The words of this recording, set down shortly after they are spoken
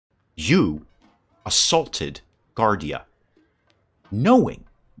You assaulted Guardia, knowing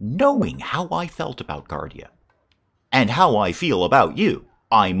how I felt about Guardia. And how I feel about you,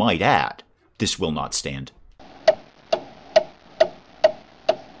 I might add. This will not stand.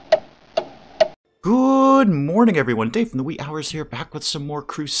 Good morning, everyone. Dave from the wee hours here, back with some more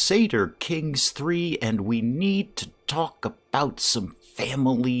Crusader Kings III, and we need to talk about some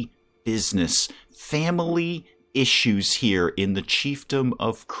family business, family issues here in the chiefdom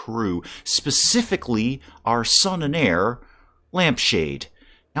of Crew, specifically our son and heir, Lampshade.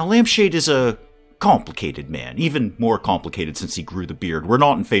 Now, Lampshade is a complicated man, even more complicated since he grew the beard. We're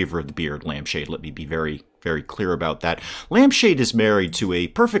not in favor of the beard, Lampshade. Let me be very clear about that. Lampshade is married to a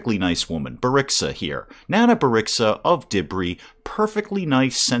perfectly nice woman, Barixa here. Nana Barixa of Dibri, perfectly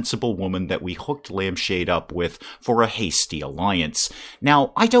nice, sensible woman that we hooked Lampshade up with for a hasty alliance.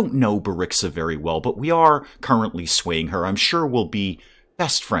 Now, I don't know Barixa very well, but we are currently swaying her. I'm sure we'll be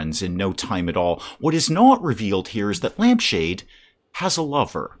best friends in no time at all. What is not revealed here is that Lampshade has a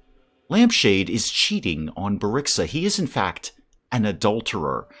lover. Lampshade is cheating on Barixa. He is, in fact, an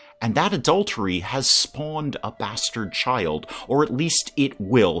adulterer. And that adultery has spawned a bastard child, or at least it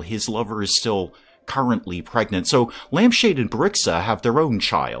will. His lover is still currently pregnant. So Lampshade and Barixa have their own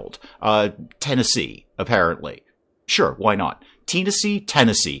child. Tennessee, apparently. Sure, why not?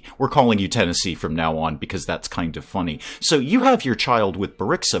 Tennessee. We're calling you Tennessee from now on because that's kind of funny. So you have your child with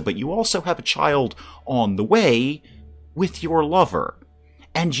Barixa, but you also have a child on the way with your lover.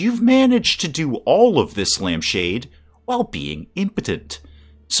 And you've managed to do all of this, Lampshade, while being impotent.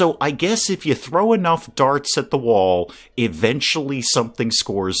 So I guess if you throw enough darts at the wall, eventually something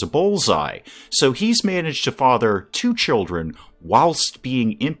scores a bullseye. So he's managed to father 2 children whilst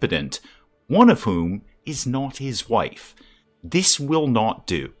being impotent, one of whom is not his wife. This will not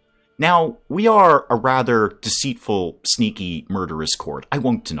do. Now, we are a rather deceitful, sneaky, murderous court. I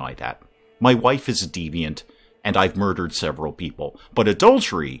won't deny that. My wife is a deviant, and I've murdered several people. But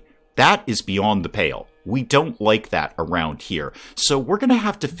adultery, that is beyond the pale. We don't like that around here. So we're going to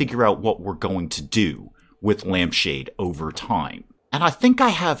have to figure out what we're going to do with Lampshade over time. And I think I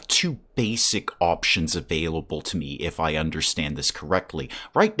have 2 basic options available to me if I understand this correctly.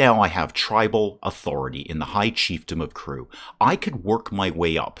 Right now I have tribal authority in the High Chiefdom of Crew. I could work my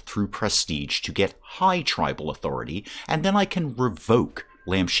way up through prestige to get high tribal authority, and then I can revoke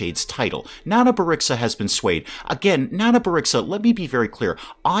Lampshade's title. Nana Barixa has been swayed. Again, Nana Barixa, let me be very clear.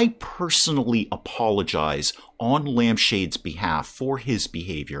 I personally apologize on Lampshade's behalf for his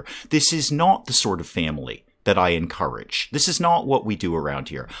behavior. This is not the sort of family that I encourage. This is not what we do around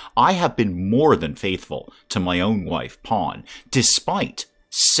here. I have been more than faithful to my own wife, Pawn, despite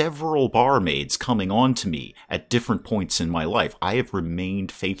several barmaids coming on to me at different points in my life. I have remained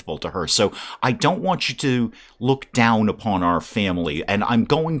faithful to her. So I don't want you to look down upon our family, and I'm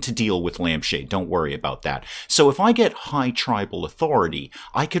going to deal with Lampshade. Don't worry about that. So if I get high tribal authority,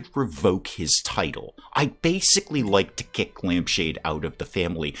 I could revoke his title. I'd basically like to kick Lampshade out of the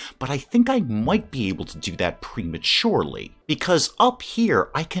family, but I think I might be able to do that prematurely, because up here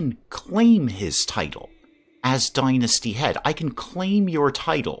I can claim his title. As Dynasty Head, I can claim your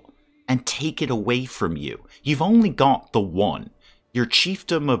title and take it away from you. You've only got the one. Your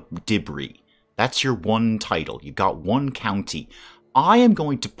Chiefdom of Dibri. That's your one title. You've got one county. I am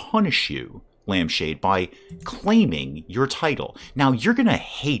going to punish you, Lampshade, by claiming your title. Now, you're going to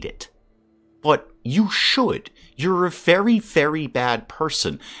hate it, but you should. You're a very bad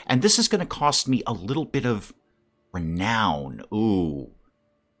person, and this is going to cost me a little bit of renown. Ooh,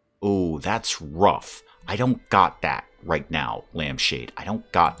 that's rough. I don't got that right now, Lampshade. I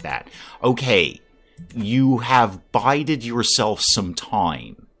don't got that. Okay, you have bided yourself some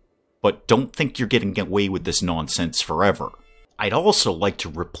time, but don't think you're getting away with this nonsense forever. I'd also like to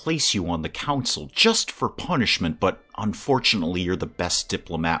replace you on the council just for punishment, but unfortunately you're the best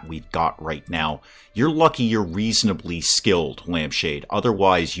diplomat we've got right now. You're lucky you're reasonably skilled, Lampshade.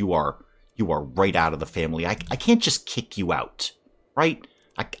 Otherwise, you are right out of the family. I can't just kick you out, right?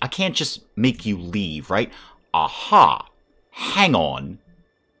 I can't just make you leave, right? Aha! Hang on,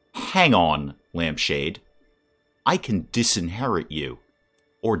 Lampshade. I can disinherit you,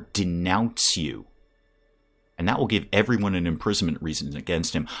 or denounce you. And that will give everyone an imprisonment reason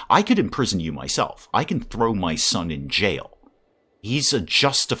against him. I could imprison you myself. I can throw my son in jail. He's a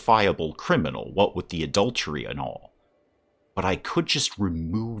justifiable criminal, what with the adultery and all. But I could just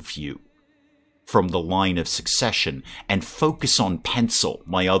remove you from the line of succession and focus on Pencil,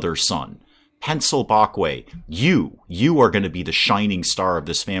 my other son. Pencil Bakwe, you are going to be the shining star of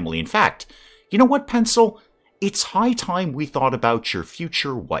this family. In fact, you know what, Pencil? It's high time we thought about your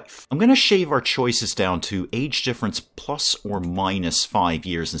future wife. I'm going to shave our choices down to age difference plus or minus 5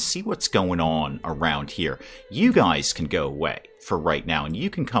 years and see what's going on around here. You guys can go away for right now, and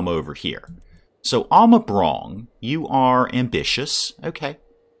you can come over here. So, Brong, you are ambitious. Okay,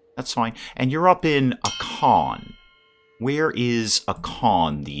 that's fine. And you're up in Akan. Where is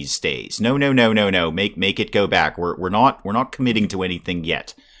Akan these days? No. Make it go back. We're not committing to anything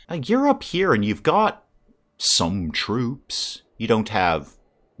yet. You're up here, and you've got some troops. You don't have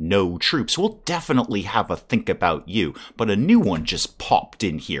no troops. We'll definitely have a think about you, but a new one just popped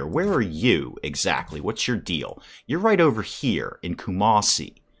in here. Where are you exactly? What's your deal? You're right over here in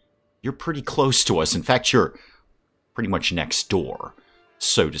Kumasi. You're pretty close to us. In fact, you're pretty much next door,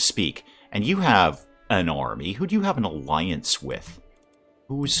 so to speak. And you have an army. Who do you have an alliance with?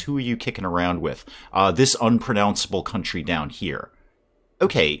 Who are you kicking around with? This unpronounceable country down here.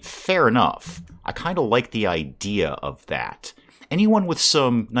 Okay, fair enough. I kind of like the idea of that. Anyone with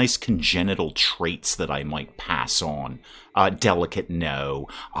some nice congenital traits that I might pass on? Delicate, no.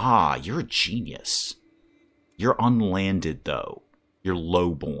 You're a genius. You're unlanded, though. You're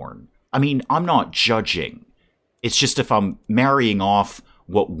lowborn. I mean, I'm not judging. It's just if I'm marrying off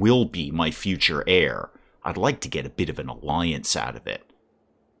what will be my future heir, I'd like to get a bit of an alliance out of it.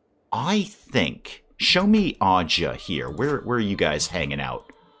 I think... Show me Aja here. Where are you guys hanging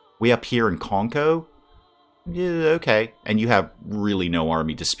out? We up here in Conco? Yeah, okay. And you have really no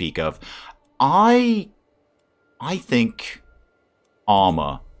army to speak of. I think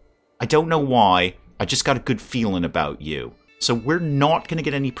Amma. I don't know why. I just got a good feeling about you. So we're not going to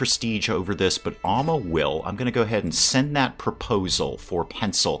get any prestige over this, but Amma will. I'm going to go ahead and send that proposal for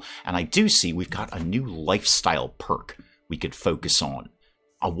Pencil. And I do see we've got a new lifestyle perk we could focus on.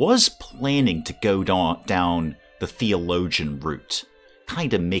 I was planning to go down the theologian route,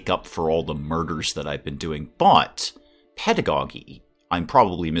 kind of make up for all the murders that I've been doing, but pedagogy, I'm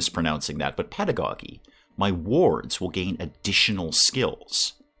probably mispronouncing that, but pedagogy, my wards will gain additional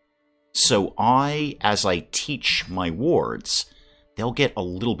skills. So as I teach my wards, they'll get a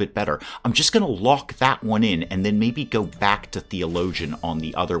little bit better. I'm just going to lock that one in and then maybe go back to Theologian on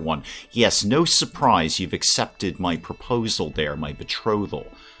the other one. Yes, no surprise, you've accepted my proposal there, my betrothal.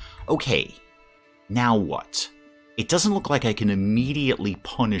 Okay, now what? It doesn't look like I can immediately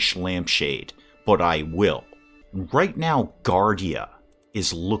punish Lampshade, but I will. Right now, Guardia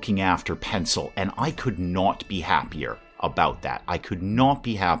is looking after Pencil, and I could not be happier about that. I could not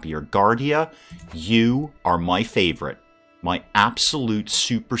be happier. Guardia, you are my favorite. My absolute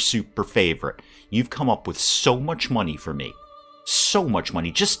super favorite. You've come up with so much money for me. So much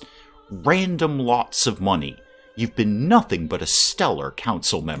money. Just random lots of money. You've been nothing but a stellar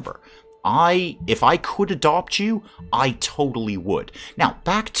council member. If I could adopt you, I totally would. Now,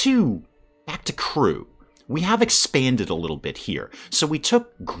 back to crew. We have expanded a little bit here. So we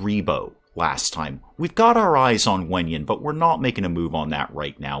took Grebo last time. We've got our eyes on Wenyan, but we're not making a move on that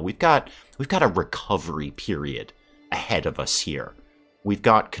right now. We've got a recovery period ahead of us here. We've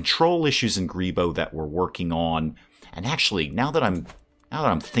got control issues in Grebo that we're working on. And actually, now that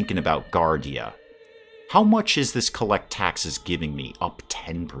I'm thinking about Guardia, how much is this collect taxes giving me? Up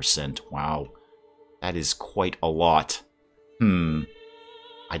 10%. Wow. That is quite a lot.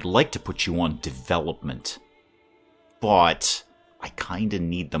 I'd like to put you on development, but I kinda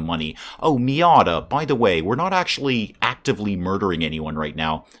need the money. Oh, Miata, by the way, we're not actually actively murdering anyone right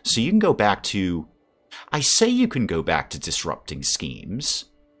now, so you can go back to... I say you can go back to disrupting schemes.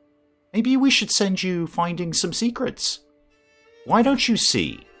 Maybe we should send you finding some secrets. Why don't you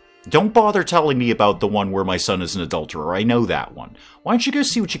see? Don't bother telling me about the one where my son is an adulterer. I know that one. Why don't you go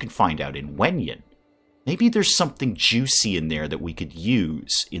see what you can find out in Wenyan? Maybe there's something juicy in there that we could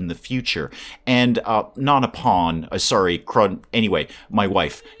use in the future. And, not a pawn. Sorry, anyway, my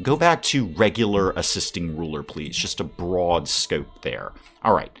wife. Go back to regular assisting ruler, please. Just a broad scope there.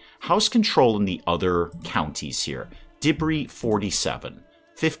 All right. House control in the other counties here. Dibri, 47.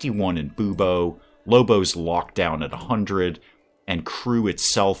 51 in Bubo. Lobo's locked down at 100. And Crew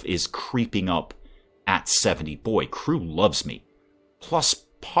itself is creeping up at 70. Boy, Crew loves me. Plus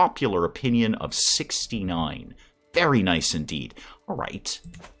popular opinion of 69. Very nice indeed. All right.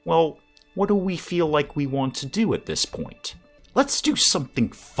 Well, what do we feel like we want to do at this point? Let's do something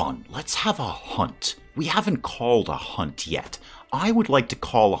fun. Let's have a hunt. We haven't called a hunt yet. I would like to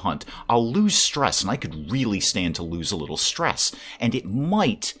call a hunt. I'll lose stress, and I could really stand to lose a little stress. And it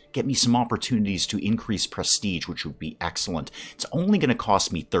might get me some opportunities to increase prestige, which would be excellent. It's only going to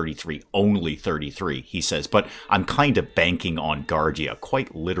cost me 33. Only 33, he says. But I'm kind of banking on Guardia,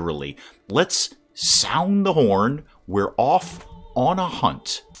 quite literally. Let's sound the horn. We're off on a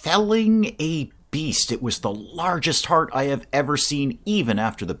hunt. Felling a beast. It was the largest hart I have ever seen. Even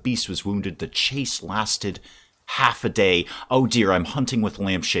after the beast was wounded, the chase lasted half a day. Oh dear, I'm hunting with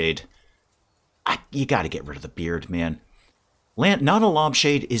Lampshade. You gotta get rid of the beard, man. Not a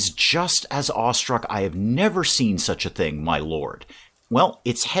Lampshade is just as awestruck. I have never seen such a thing, my lord. Well,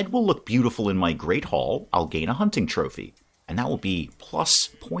 its head will look beautiful in my great hall. I'll gain a hunting trophy. And that will be plus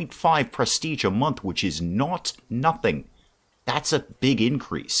 0.5 prestige a month, which is not nothing. That's a big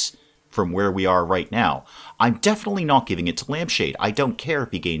increase from where we are right now. I'm definitely not giving it to Lampshade. I don't care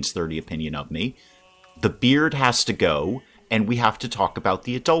if he gains 30 opinion of me. The beard has to go, and we have to talk about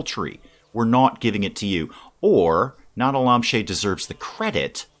the adultery. We're not giving it to you. Or, Not a Lampshade deserves the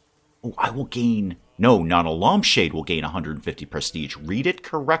credit. Oh, I will gain... No, Not a Lampshade will gain 150 prestige. Read it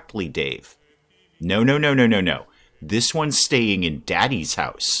correctly, Dave. No. This one's staying in Daddy's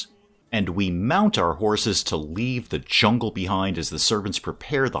house. And we mount our horses to leave the jungle behind as the servants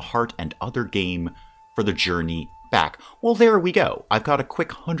prepare the heart and other game for the journey back. Well, there we go. I've got a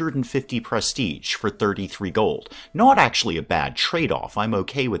quick 150 prestige for 33 gold. Not actually a bad trade-off. I'm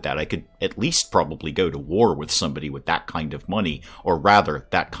okay with that. I could at least probably go to war with somebody with that kind of money, or rather,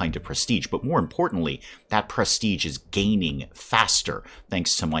 that kind of prestige. But more importantly, that prestige is gaining faster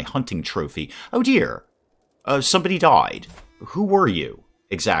thanks to my hunting trophy. Oh dear. Somebody died. Who were you?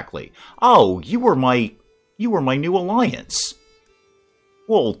 Exactly. Oh, you were my new alliance.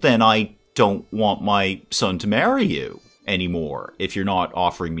 Well, then I don't want my son to marry you anymore if you're not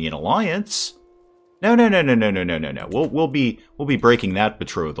offering me an alliance. No. We'll be breaking that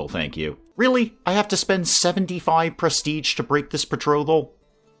betrothal, thank you. Really? I have to spend 75 prestige to break this betrothal?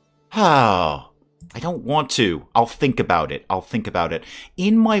 Oh, I don't want to. I'll think about it.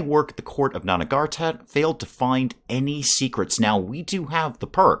 In my work, the court of Nanagartat failed to find any secrets. Now, we do have the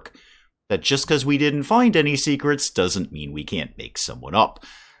perk that just because we didn't find any secrets doesn't mean we can't make someone up.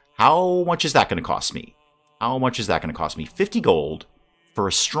 How much is that going to cost me? 50 gold for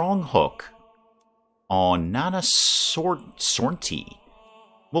a strong hook on Nana Sornti.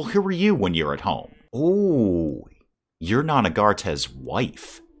 Well, who are you when you're at home? Oh, you're Nanagarte's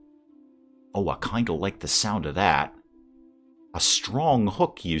wife. Oh, I kind of like the sound of that. A strong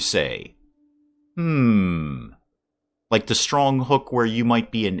hook, you say? Like the strong hook where you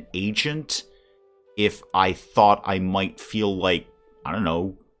might be an agent if I thought I might feel like, I don't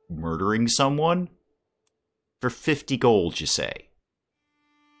know, murdering someone? For 50 gold, you say?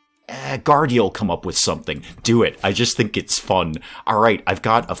 Guardia will come up with something. Do it. I just think it's fun. Alright, I've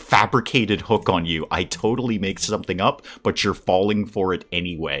got a fabricated hook on you. I totally make something up, but you're falling for it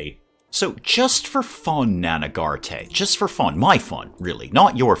anyway. So, just for fun, Nanagarte, just for fun, my fun, really,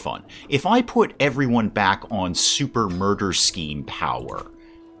 not your fun, if I put everyone back on super murder scheme power,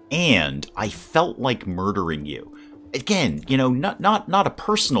 and I felt like murdering you, again, you know, not a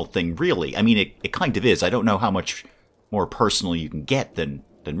personal thing, really. I mean, it kind of is. I don't know how much more personal you can get than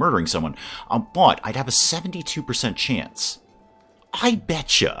murdering someone, but I'd have a 72% chance. I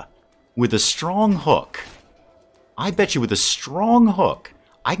betcha, with a strong hook,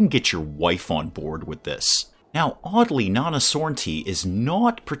 I can get your wife on board with this. Now, oddly, Nana Sornti is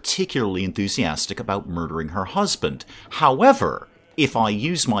not particularly enthusiastic about murdering her husband. However, if I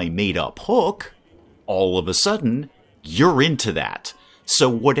use my made-up hook, all of a sudden, you're into that. So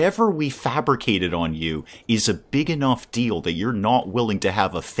whatever we fabricated on you is a big enough deal that you're not willing to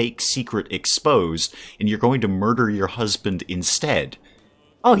have a fake secret exposed, and you're going to murder your husband instead.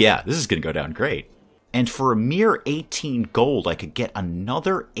 Oh yeah, this is going to go down great. And for a mere 18 gold, I could get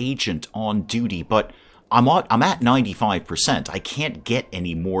another agent on duty, but I'm at 95%. I can't get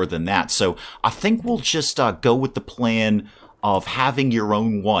any more than that. So I think we'll just go with the plan of having your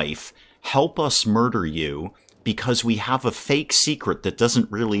own wife help us murder you because we have a fake secret that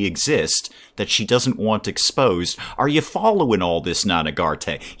doesn't really exist that she doesn't want exposed. Are you following all this,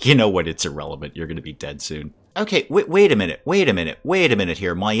 Nanagarte? You know what? It's irrelevant. You're going to be dead soon. Okay, wait a minute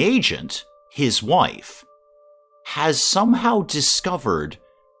here. My agent, his wife, has somehow discovered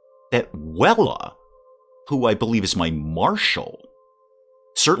that Wella, who I believe is my marshal,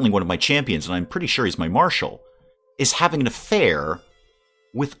 certainly one of my champions, and I'm pretty sure he's my marshal, is having an affair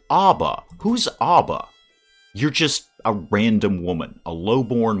with Abba. Who's Abba? You're just a random woman, a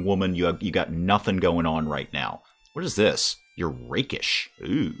low-born woman. You got nothing going on right now. What is this? You're rakish.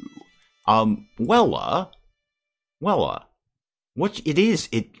 Ooh. Wella. What it is?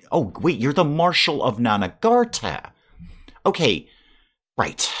 Oh, wait, you're the Marshal of Nanagarta. Okay,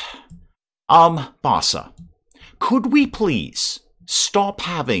 right. Bassa, could we please stop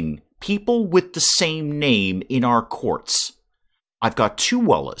having people with the same name in our courts? I've got 2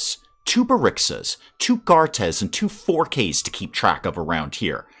 Wellas, 2 Barixas, 2 Gartes, and 2 4Ks to keep track of around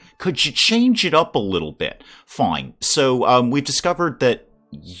here. Could you change it up a little bit? Fine. So we've discovered that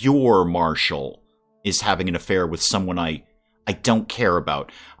your marshal is having an affair with someone I don't care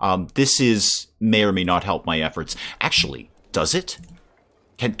about. This may or may not help my efforts. Actually, does it?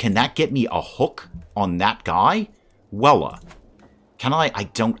 Can that get me a hook on that guy? Wella. Can I? I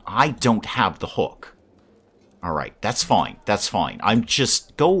don't have the hook. Alright, that's fine. That's fine.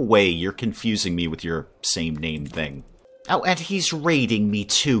 Go away. You're confusing me with your same name thing. Oh, and he's raiding me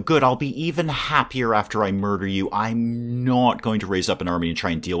too. Good, I'll be even happier after I murder you. I'm not going to raise up an army and try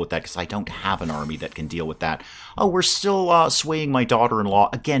and deal with that, because I don't have an army that can deal with that. Oh, we're still swaying my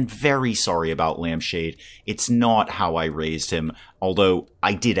daughter-in-law. Again, very sorry about Lampshade. It's not how I raised him, although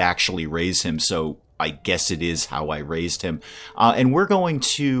I did actually raise him, so I guess it is how I raised him. And we're going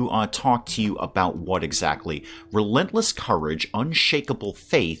to talk to you about what exactly? Relentless courage, unshakable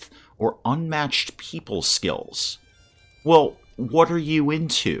faith, or unmatched people skills. Well, what are you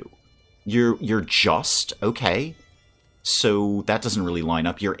into? You're just? Okay. So that doesn't really line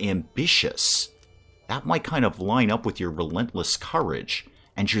up. You're ambitious. That might kind of line up with your relentless courage.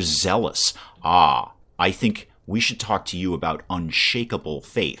 And you're zealous. Ah, I think we should talk to you about unshakable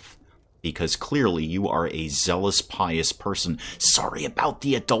faith. Because clearly you are a zealous, pious person. Sorry about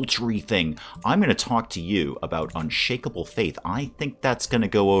the adultery thing. I'm going to talk to you about unshakable faith. I think that's going to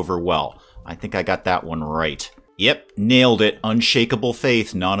go over well. I think I got that one right. Yep, nailed it. Unshakable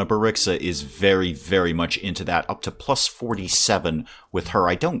faith. Nana Barixa is very, very much into that. Up to plus 47 with her.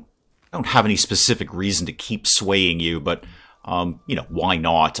 I don't have any specific reason to keep swaying you, but, you know, why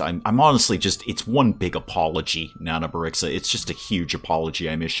not? I'm honestly just, it's one big apology, Nana Barixa. It's just a huge apology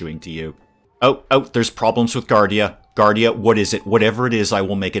I'm issuing to you. Oh, there's problems with Guardia. Guardia, what is it? Whatever it is, I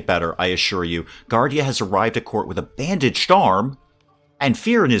will make it better, I assure you. Guardia has arrived at court with a bandaged arm and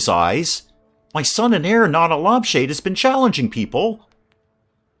fear in his eyes. My son and heir, Nana Lampshade, has been challenging people.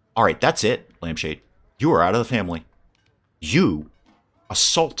 Alright, that's it, Lampshade. You are out of the family. You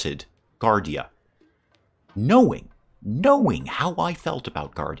assaulted Guardia. Knowing how I felt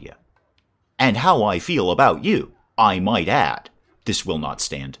about Guardia. And how I feel about you, I might add. This will not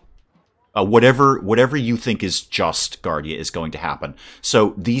stand. Whatever you think is just, Guardia, is going to happen.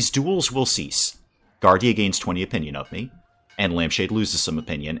 So these duels will cease. Guardia gains 20 opinion of me. And Lampshade loses some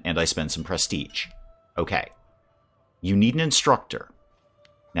opinion, and I spend some prestige. Okay. You need an instructor.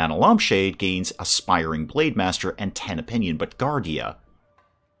 Nana Lampshade gains Aspiring Blade Master and 10 opinion, but Guardia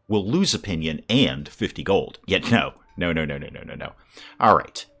will lose opinion and 50 gold. Yet no.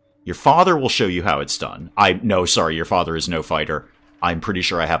 Alright. Your father will show you how it's done. No, sorry, your father is no fighter. I'm pretty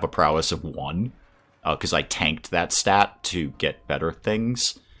sure I have a prowess of 1. Because I tanked that stat to get better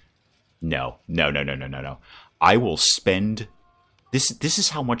things. No. I will spend... This is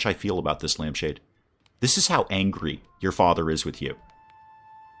how much I feel about this, Lampshade. This is how angry your father is with you.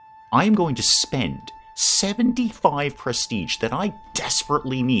 I am going to spend 75 prestige that I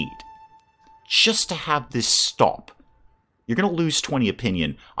desperately need just to have this stop. You're going to lose 20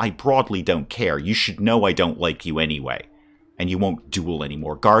 opinion. I broadly don't care. You should know I don't like you anyway. And you won't duel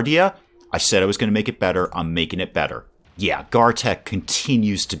anymore. Guardia, I said I was going to make it better. I'm making it better. Yeah, Gartek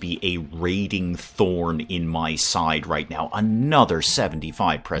continues to be a raiding thorn in my side right now. Another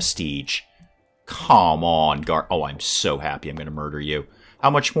 75 prestige. Come on, Oh, I'm so happy I'm going to murder you. How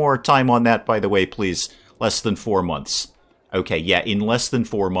much more time on that, by the way, please? Less than 4 months. Okay, yeah, in less than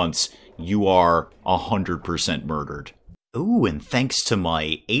 4 months, you are 100% murdered. Ooh, and thanks to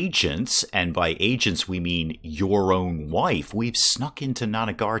my agents, and by agents we mean your own wife, we've snuck into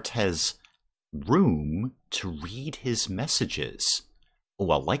Nanagarte's room to read his messages.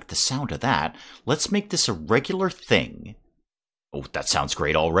 Oh, I like the sound of that. Let's make this a regular thing. Oh, that sounds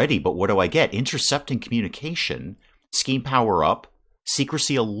great already, but what do I get? Intercepting communication, scheme power up,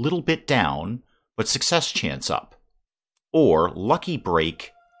 secrecy a little bit down, but success chance up. Or lucky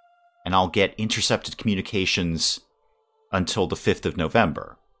break, and I'll get intercepted communications until the 5th of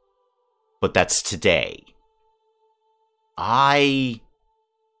November. But that's today. I've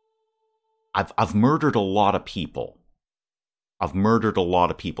murdered a lot of people.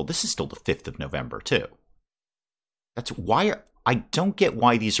 This is still the 5th of November, too. That's why I don't get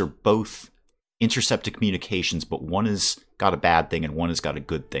why these are both intercepted communications, but one has got a bad thing and one has got a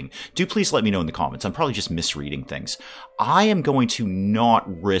good thing. Do please let me know in the comments. I'm probably just misreading things. I am going to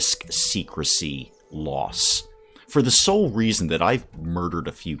not risk secrecy loss for the sole reason that I've murdered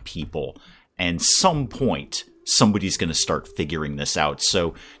a few people, and some point somebody's going to start figuring this out,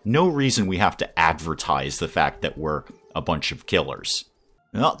 so no reason we have to advertise the fact that we're a bunch of killers.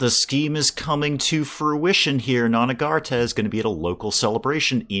 Well, the scheme is coming to fruition here. Nanagarta is going to be at a local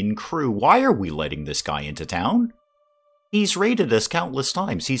celebration in Crew. Why are we letting this guy into town? He's raided us countless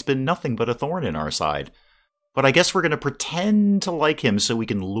times. He's been nothing but a thorn in our side. But I guess we're going to pretend to like him so we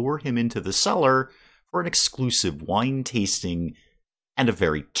can lure him into the cellar for an exclusive wine tasting and a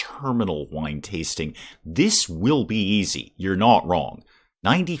very terminal wine tasting. This will be easy. You're not wrong.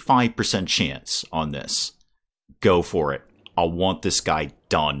 95% chance on this. Go for it. I want this guy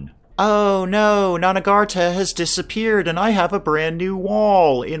done. Oh no, Nanagarta has disappeared and I have a brand new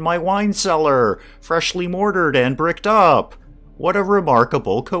wall in my wine cellar, freshly mortared and bricked up. What a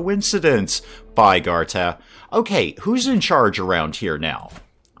remarkable coincidence. Bye, Garta. Okay, who's in charge around here now?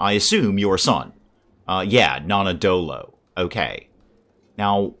 I assume your son. Yeah, Nanadolo. Okay.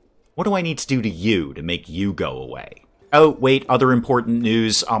 Now, what do I need to do to you to make you go away? Oh, wait, other important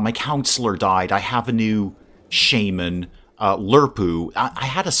news. My counselor died. I have a new shaman, Lurpu. I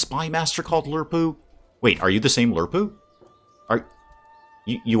had a spy master called Lurpu. Wait, are you the same Lurpu?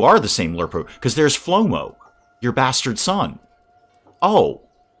 You are the same Lurpu, because there's Flomo, your bastard son. Oh,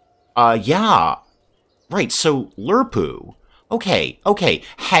 yeah. Right, so Lurpu. Okay,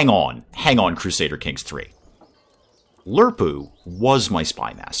 hang on, Crusader Kings III. Lurpu was my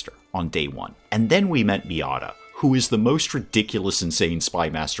spy master on day one, and then we met Miata, who is the most ridiculous, insane spy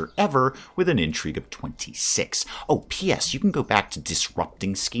master ever with an intrigue of 26. Oh, P.S., you can go back to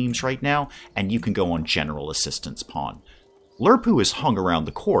disrupting schemes right now, and you can go on general assistance pawn. Lurpu is hung around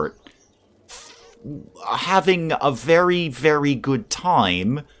the court, having a very, very good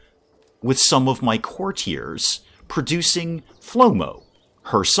time with some of my courtiers producing Flomo,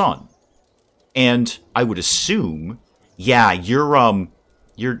 her son. And I would assume, yeah, you're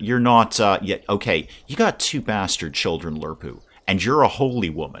not, yet, okay, you got two bastard children, Lurpu, and you're a holy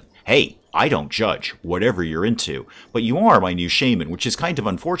woman. Hey, I don't judge, whatever you're into, but you are my new shaman, which is kind of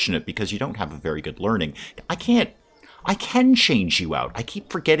unfortunate because you don't have a very good learning. I can change you out. I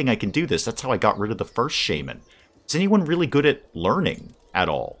keep forgetting I can do this. That's how I got rid of the first shaman. Is anyone really good at learning at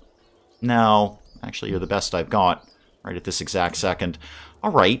all? No, actually you're the best I've got right at this exact second. All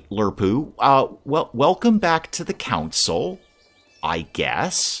right, Lurpu. Well, welcome back to the council, I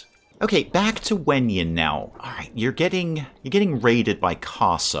guess. Okay, back to Wenyan now. All right, you're getting raided by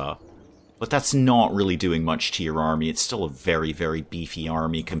Casa, but that's not really doing much to your army. It's still a very, very beefy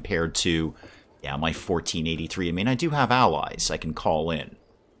army compared to, yeah, my 1483. I mean, I do have allies I can call in,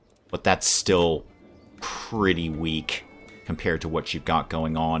 but that's still pretty weak compared to what you've got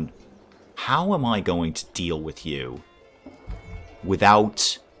going on. How am I going to deal with you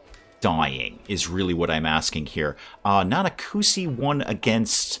without dying is really what I'm asking here. Nanakusi won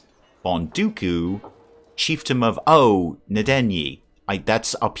against Bonduku, chieftain of, oh, Nadenyi.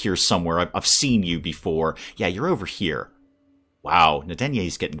 That's up here somewhere. I've seen you before. Yeah, you're over here. Wow,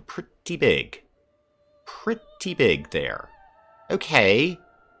 Nadenyi's getting pretty big. Pretty big there. Okay.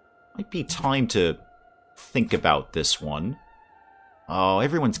 Might be time to think about this one. Oh,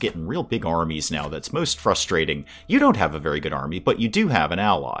 everyone's getting real big armies now. That's most frustrating. You don't have a very good army, but you do have an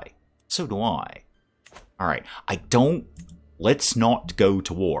ally. So do I. Alright, let's not go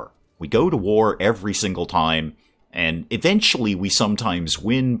to war. We go to war every single time, and eventually we sometimes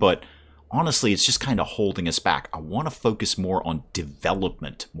win, but honestly, it's just kind of holding us back. I want to focus more on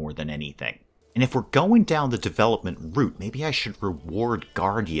development more than anything. And if we're going down the development route, maybe I should reward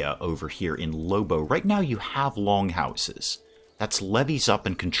Guardia over here in Lobo. Right now you have longhouses. That's levies up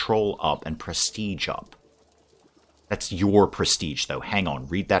and control up and prestige up. That's your prestige, though. Hang on,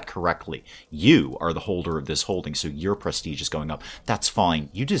 read that correctly. You are the holder of this holding, so your prestige is going up. That's fine.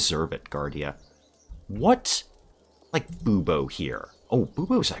 You deserve it, Guardia. What? Like Bubo here. Oh,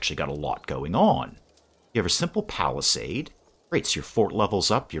 Bubo's actually got a lot going on. You have a simple palisade. Great, so your fort level's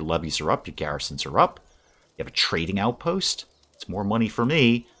up, your levies are up, your garrisons are up. You have a trading outpost. It's more money for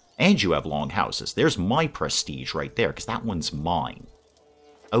me. And you have long houses. There's my prestige right there, because that one's mine.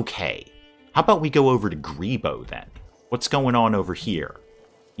 Okay. How about we go over to Grebo, then? What's going on over here?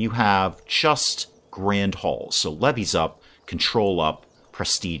 You have just grand halls. So levies up, control up,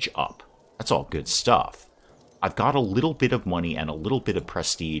 prestige up. That's all good stuff. I've got a little bit of money and a little bit of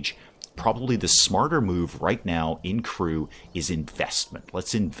prestige. Probably the smarter move right now in crew is investment.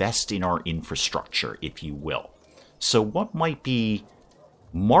 Let's invest in our infrastructure, if you will. So what might be...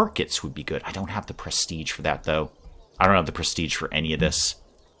 Markets would be good. I don't have the prestige for that, though. I don't have the prestige for any of this.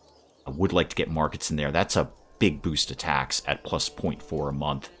 I would like to get markets in there. That's a big boost to tax at plus 0.4 a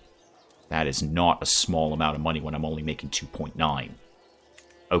month. That is not a small amount of money when I'm only making 2.9.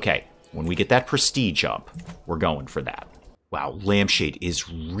 Okay, when we get that prestige up, we're going for that. Wow, Lampshade is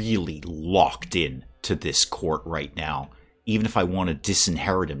really locked in to this court right now. Even if I want to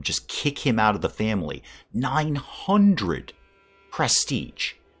disinherit him, just kick him out of the family. 900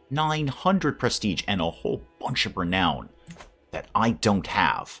 prestige. 900 prestige and a whole bunch of renown that I don't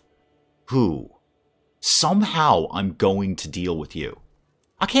have. Who? Somehow I'm going to deal with you.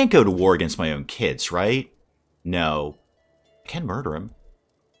 I can't go to war against my own kids, right? No. I can murder him.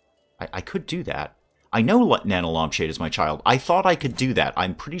 I could do that. I know Nana Lampshade is my child. I thought I could do that.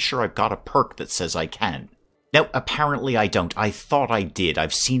 I'm pretty sure I've got a perk that says I can. No, apparently I don't. I thought I did.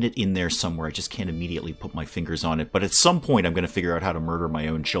 I've seen it in there somewhere. I just can't immediately put my fingers on it. But at some point, I'm going to figure out how to murder my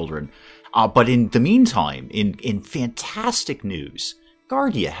own children. But in the meantime, in fantastic news,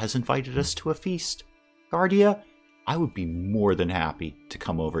 Guardia has invited us to a feast. Guardia, I would be more than happy to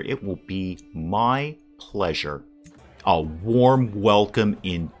come over. It will be my pleasure. A warm welcome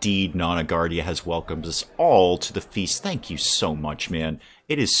indeed. Nana Guardia has welcomed us all to the feast. Thank you so much, man.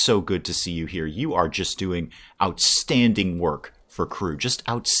 It is so good to see you here. You are just doing outstanding work for crew. Just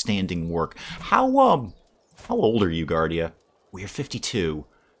outstanding work. How old are you, Guardia? We're 52.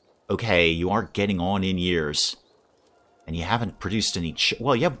 Okay, you are getting on in years. And you haven't produced any...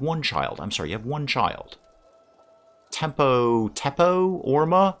 well, you have one child. I'm sorry, you have one child. Teppo,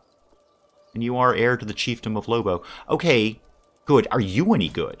 Orma? And you are heir to the chiefdom of Lobo. Okay, good. Are you any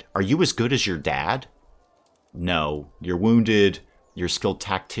good? Are you as good as your dad? No. You're wounded. You're a skilled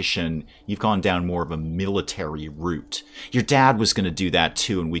tactician. You've gone down more of a military route. Your dad was going to do that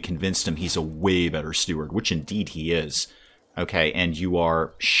too, and we convinced him he's a way better steward, which indeed he is. Okay, and you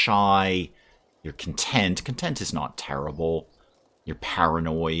are shy. You're content. Content is not terrible. You're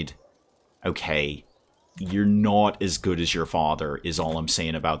paranoid. Okay. You're not as good as your father, is all I'm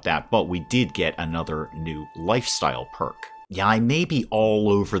saying about that. But we did get another new lifestyle perk. Yeah, I may be all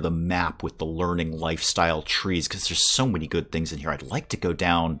over the map with the learning lifestyle trees, because there's so many good things in here. I'd like to go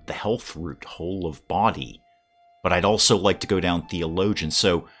down the health route, whole of body. But I'd also like to go down theologian,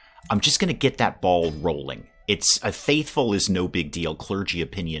 so I'm just going to get that ball rolling. It's a faithful is no big deal, clergy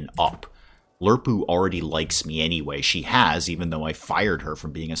opinion up. Lurpu already likes me anyway. She has, even though I fired her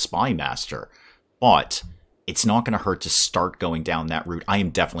from being a spy master. But it's not going to hurt to start going down that route. I am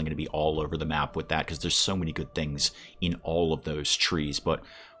definitely going to be all over the map with that because there's so many good things in all of those trees. But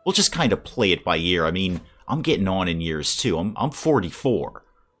we'll just kind of play it by ear. I mean, I'm getting on in years too. I'm 44.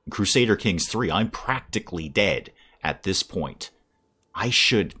 In Crusader Kings III, I'm practically dead at this point. I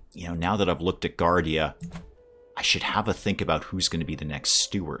should, now that I've looked at Guardia, I should have a think about who's going to be the next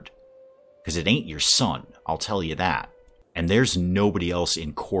steward. Because it ain't your son, I'll tell you that. And there's nobody else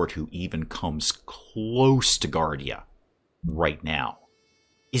in court who even comes close to Guardia right now.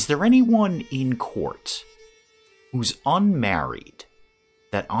 Is there anyone in court who's unmarried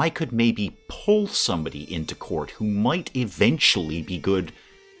that I could maybe pull somebody into court who might eventually be good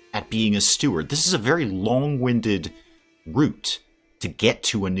at being a steward? This is a very long-winded route to get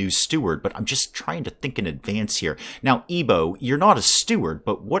to a new steward, but I'm just trying to think in advance here. Now, Ebo, you're not a steward,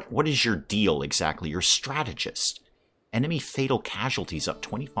 but what is your deal exactly? You're a strategist. Enemy fatal casualties up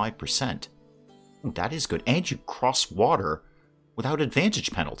 25%. Ooh, that is good. And you cross water without advantage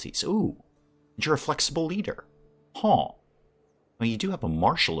penalties. Ooh. And you're a flexible leader. Huh. Well, you do have a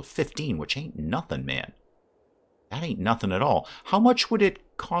marshal of 15, which ain't nothing, man. That ain't nothing at all. How much would it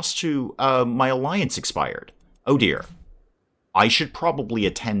cost to... my alliance expired. Oh, dear. I should probably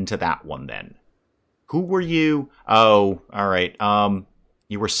attend to that one, then. Who were you? Oh, alright.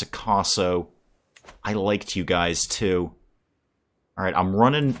 You were Sikasso. I liked you guys too. Alright, I'm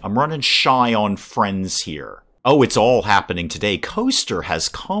running shy on friends here. Oh, it's all happening today. Coaster has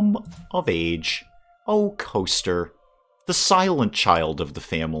come of age. Oh, Coaster. The silent child of the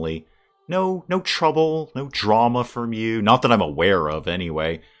family. No trouble, no drama from you. Not that I'm aware of,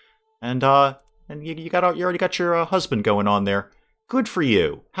 anyway. And you already got your husband going on there. Good for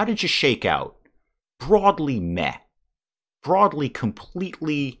you. How did you shake out? Broadly meh. Broadly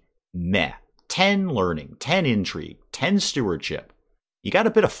completely meh. 10 learning, 10 intrigue, 10 stewardship. You got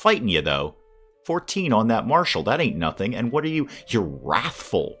a bit of fight in you, though. 14 on that marshal, that ain't nothing. And what are you? You're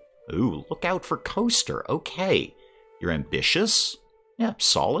wrathful. Ooh, look out for Coaster. Okay. You're ambitious? Yeah,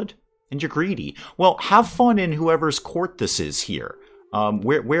 solid. And you're greedy. Well, have fun in whoever's court this is here.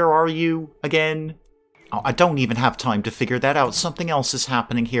 Where are you again? Oh, I don't even have time to figure that out. Something else is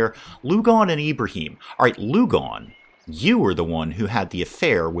happening here. Lugon and Ibrahim. Alright, Lugon, you were the one who had the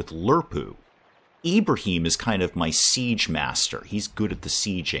affair with Lurpu. Ibrahim is kind of my siege master. He's good at the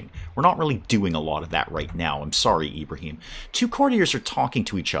sieging. We're not really doing a lot of that right now. I'm sorry, Ibrahim. Two courtiers are talking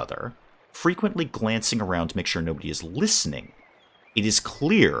to each other, frequently glancing around to make sure nobody is listening. It is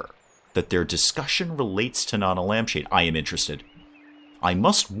clear that their discussion relates to Nana Lampshade. I am interested. I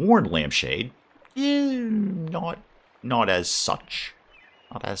must warn Lampshade. Not as such.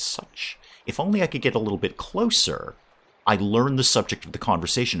 Not as such. If only I could get a little bit closer, I learn the subject of the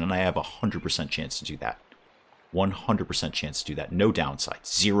conversation, and I have a 100% chance to do that. 100% chance to do that. No downside.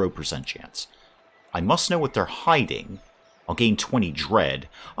 0% chance. I must know what they're hiding. I'll gain 20 dread.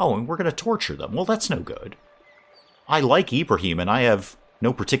 Oh, and we're going to torture them. Well, that's no good. I like Ibrahim, and I have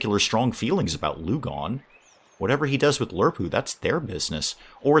no particular strong feelings about Lugon. Whatever he does with Lurpu, that's their business.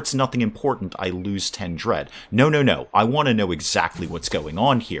 Or it's nothing important, I lose 10 dread. No, no, no. I want to know exactly what's going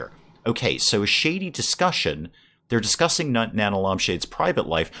on here. Okay, so a shady discussion. They're discussing Nana Lampshade's private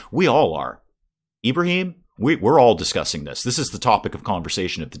life. We all are. Ibrahim, we're all discussing this. This is the topic of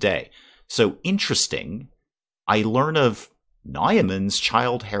conversation of the day. So, interesting. I learn of Nyaman's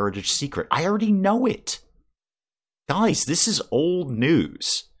child heritage secret. I already know it. Guys, this is old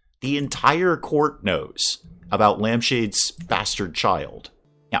news. The entire court knows about Lampshade's bastard child.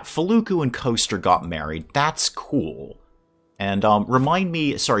 Now, Feluku and Coaster got married. That's cool. And remind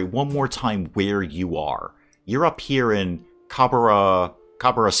me, sorry, one more time where you are. You're up here in Cabarasana.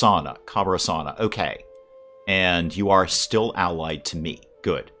 Okay. And you are still allied to me.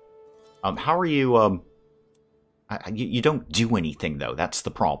 Good. How are you, you don't do anything, though. That's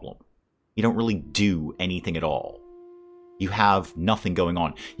the problem. You don't really do anything at all. You have nothing going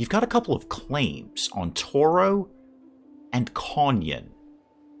on. You've got a couple of claims on Toro and Konyan.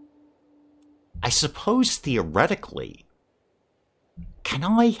 I suppose, theoretically, can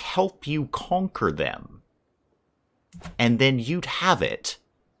I help you conquer them? And then you'd have it.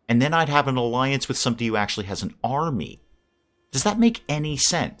 And then I'd have an alliance with somebody who actually has an army. Does that make any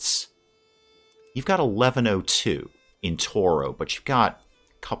sense? You've got 1102 in Toro, but you've got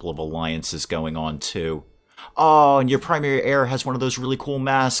a couple of alliances going on, too. Oh, and your primary heir has one of those really cool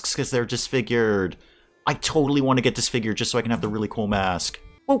masks because they're disfigured. I totally want to get disfigured just so I can have the really cool mask.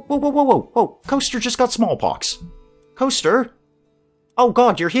 Whoa, whoa, whoa, whoa, whoa, whoa. Coaster just got smallpox. Coaster? Oh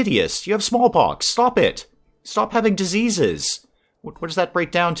god, you're hideous. You have smallpox. Stop it. Stop having diseases. What does that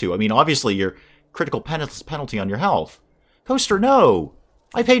break down to? I mean, obviously, your critical penalty on your health. Coaster, no.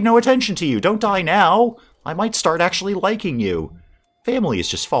 I paid no attention to you. Don't die now. I might start actually liking you. Family is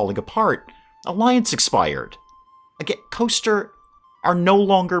just falling apart. Alliance expired. Again, Coaster are no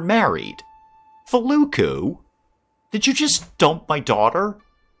longer married. Feluku? Did you just dump my daughter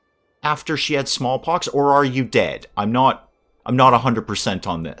after she had smallpox, or are you dead? I'm not 100%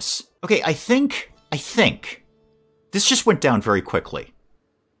 on this. Okay, I think this just went down very quickly.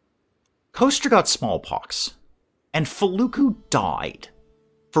 Coaster got smallpox, and Feluku died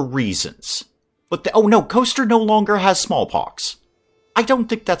for reasons. But oh no, Coaster no longer has smallpox. I don't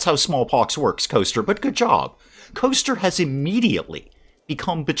think that's how smallpox works, Coaster, but good job. Coaster has immediately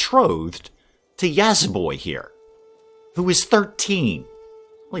become betrothed to Yazaboy here, who is 13.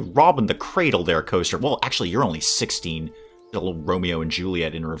 Really robbing the cradle there, Coaster. Well, actually, you're only 16. A little Romeo and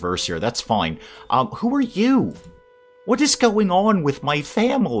Juliet in reverse here. That's fine. Who are you? What is going on with my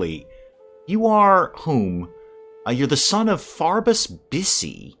family? You are whom? You're the son of Farbus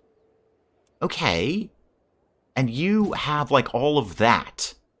Bissy. Okay. And you have, like, all of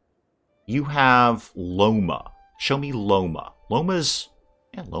that. You have Loma. Show me Loma. Loma's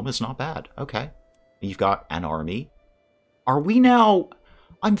not bad. Okay. You've got an army. Are we now...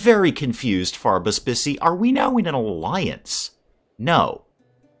 I'm very confused, Farbus Bissy. Are we now in an alliance? No.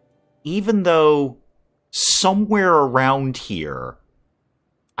 Even though somewhere around here,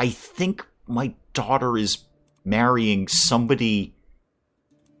 I think my daughter is marrying somebody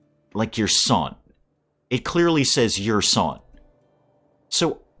like your son. It clearly says your son.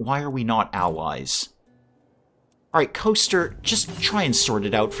 So why are we not allies? Alright, Coaster, just try and sort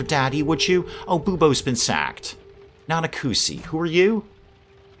it out for Daddy, would you? Oh, Bubo's been sacked. Nanakusi, who are you?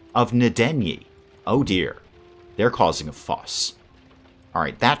 Of Nadenyi. Oh dear. They're causing a fuss.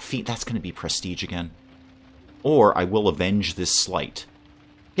 Alright, that's going to be prestige again. Or I will avenge this slight.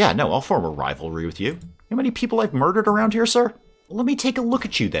 Yeah, no, I'll form a rivalry with you. How many people I've murdered around here, sir? Well, let me take a look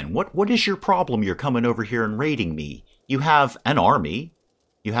at you then. What is your problem you're coming over here and raiding me? You have an army.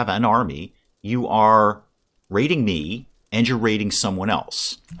 You are raiding me, and you're raiding someone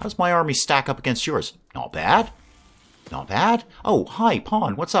else. How does my army stack up against yours? Not bad. Not bad. Oh, hi,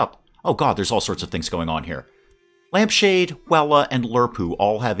 Pawn, what's up? Oh god, there's all sorts of things going on here. Lampshade, Wella, and Lurpu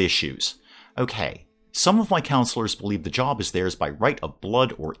all have issues. Okay, some of my counselors believe the job is theirs by right of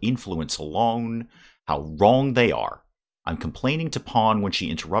blood or influence alone. How wrong they are. I'm complaining to Pawn when she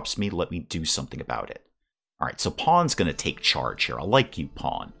interrupts me. Let me do something about it. Alright, so Pawn's gonna take charge here. I like you,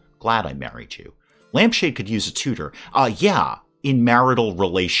 Pawn. Glad I married you. Lampshade could use a tutor. Yeah, in marital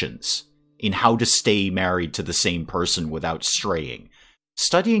relations. In how to stay married to the same person without straying.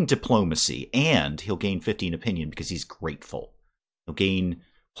 Studying diplomacy, and he'll gain 15 opinion because he's grateful. He'll gain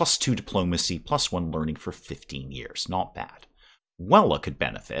 +2 diplomacy, +1 learning for 15 years. Not bad. Wella could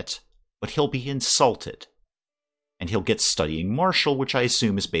benefit, but he'll be insulted. And he'll get studying martial, which I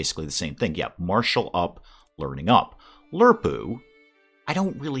assume is basically the same thing. Yeah, martial up, learning up. Lurpu, I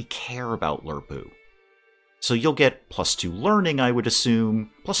don't really care about Lurpu. So you'll get +2 learning, I would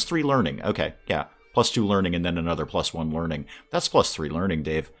assume. +3 learning. Okay, yeah. +2 learning and then another +1 learning. That's +3 learning,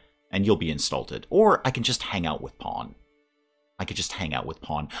 Dave. And you'll be installed. Or I can just hang out with Pawn.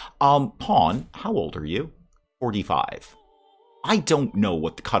 Pawn, how old are you? 45. I don't know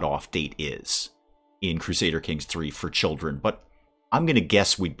what the cutoff date is in Crusader Kings III for children, but I'm going to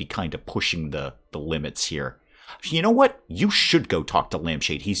guess we'd be kind of pushing the limits here. You know what? You should go talk to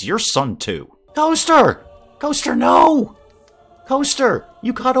Lampshade. He's your son, too. Coaster! Coaster, no! Coaster,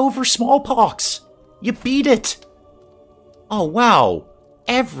 you got over smallpox. You beat it. Oh, wow.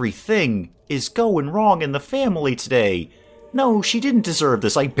 Everything is going wrong in the family today. No, she didn't deserve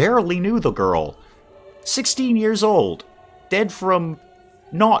this. I barely knew the girl. 16 years old. Dead from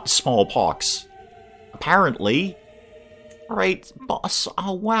not smallpox. Apparently. Alright, boss.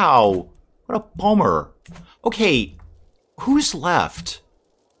 Oh, wow. What a bummer. Okay, who's left?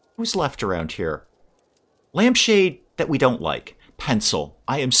 Who's left around here? Lampshade that we don't like. Pencil.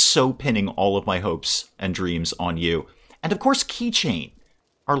 I am so pinning all of my hopes and dreams on you. And of course, Keychain,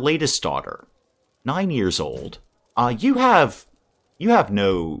 our latest daughter. 9 years old. You have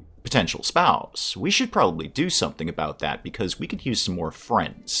no potential spouse. We should probably do something about that because we could use some more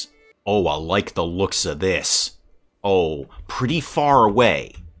friends. Oh, I like the looks of this. Oh, pretty far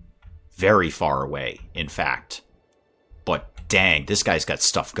away. Very far away, in fact. But dang, this guy's got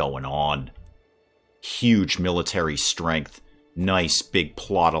stuff going on. Huge military strength. Nice big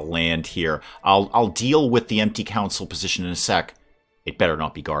plot of land here. I'll deal with the empty council position in a sec. It better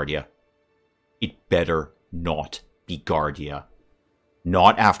not be Guardia. It better not be Guardia.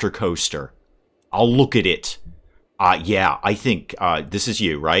 Not after Coaster. I'll look at it. Yeah, I think this is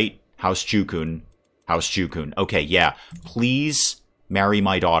you, right? House Jukun. House Jukun. Okay, yeah. Please marry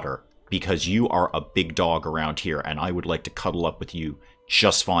my daughter, because you are a big dog around here, and I would like to cuddle up with you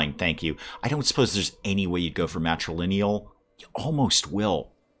just fine, thank you. I don't suppose there's any way you'd go for matrilineal. You almost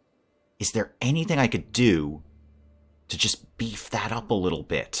will. Is there anything I could do to just beef that up a little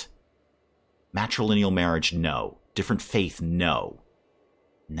bit? Matrilineal marriage, no. Different faith, no.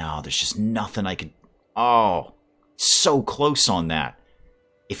 No, there's just nothing I could... Oh, so close on that.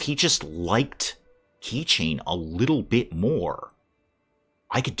 If he just liked Keychain a little bit more,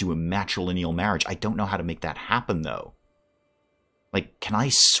 I could do a matrilineal marriage. I don't know how to make that happen, though. Like, can I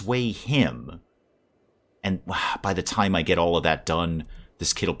sway him? And by the time I get all of that done,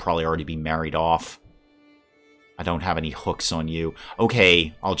 this kid will probably already be married off. I don't have any hooks on you.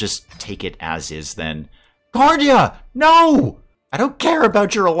 Okay, I'll just take it as is then. Guardia! No! I don't care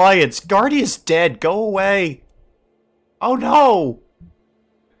about your alliance. Guardia's dead. Go away. Oh no!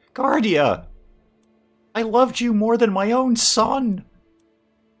 Guardia! I loved you more than my own son.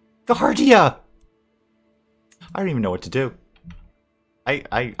 Guardia! I don't even know what to do.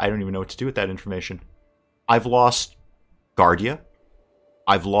 I don't even know what to do with that information. I've lost Guardia.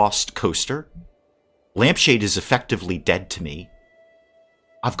 I've lost Coaster. Lampshade is effectively dead to me.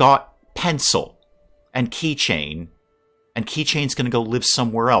 I've got Pencil and Keychain. And Keychain's going to go live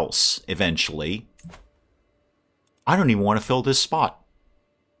somewhere else eventually. I don't even want to fill this spot.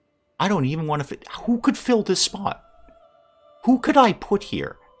 I don't even want to... Who could fill this spot? Who could I put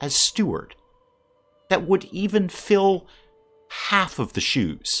here as steward that would even fill half of the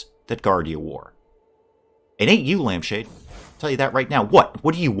shoes that Guardia wore? It ain't you, Lampshade. I'll tell you that right now. What?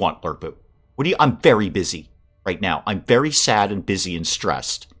 What do you want, Lurpu? What do you... I'm very busy right now. I'm very sad and busy and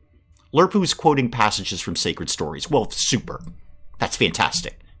stressed. Lurpu's quoting passages from sacred stories. Well, super. That's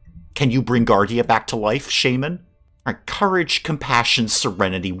fantastic. Can you bring Guardia back to life, Shaman? All right, courage, compassion,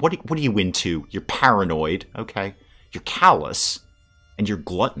 serenity. What are you into? You're paranoid. Okay. You're callous. And you're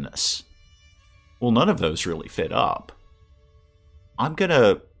gluttonous. Well, none of those really fit up. I'm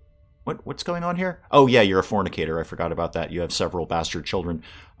gonna... What's going on here? Oh, yeah, you're a fornicator. I forgot about that. You have several bastard children.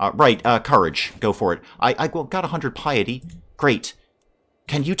 Right, courage. Go for it. I got 100 piety. Great.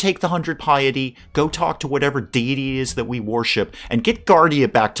 Can you take the 100 piety, go talk to whatever deity it is that we worship, and get Guardia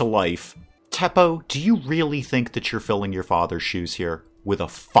back to life? Teppo, do you really think that you're filling your father's shoes here with a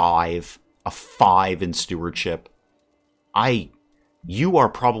 5? A 5 in stewardship? You are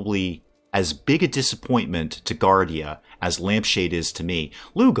probably as big a disappointment to Guardia as Lampshade is to me.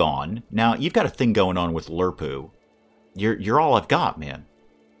 Lugon, now you've got a thing going on with Lurpu. You're all I've got, man.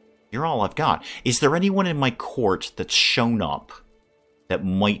 You're all I've got. Is there anyone in my court that's shown up that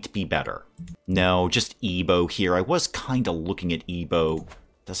might be better? No, just Ebo here. I was kind of looking at Ebo.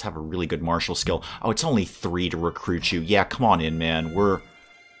 Does have a really good martial skill. Oh, it's only 3 to recruit you. Yeah, come on in, man. We're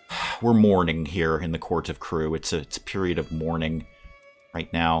we're mourning here in the Court of Crew. It's a period of mourning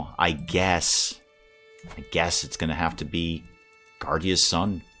right now. I guess it's going to have to be Guardia's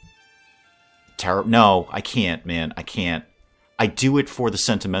son. No, I can't, man. I can't. I do it for the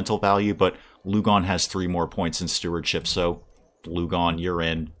sentimental value, but Lugon has 3 more points in stewardship, so Lugon, you're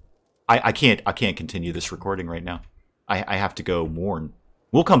in. I can't continue this recording right now. I have to go mourn.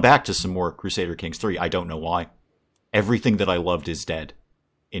 We'll come back to some more Crusader Kings 3. I don't know why. Everything that I loved is dead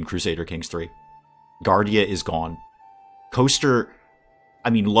in Crusader Kings 3. Guardia is gone. Coaster, I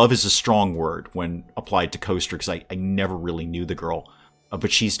mean, love is a strong word when applied to Coaster, because I never really knew the girl.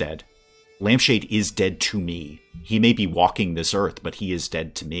 But she's dead. Lampshade is dead to me. He may be walking this earth, but he is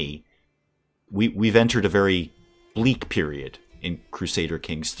dead to me. We've entered a very bleak period in Crusader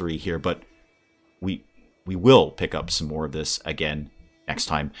Kings 3 here, but we will pick up some more of this again next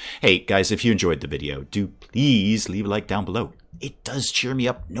time. Hey, guys, if you enjoyed the video, do please leave a like down below. It does cheer me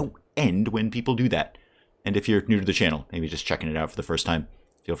up no end when people do that. And if you're new to the channel, maybe just checking it out for the first time,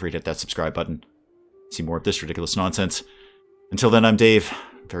 feel free to hit that subscribe button. See more of this ridiculous nonsense. Until then, I'm Dave.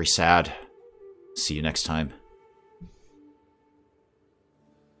 Very sad. See you next time.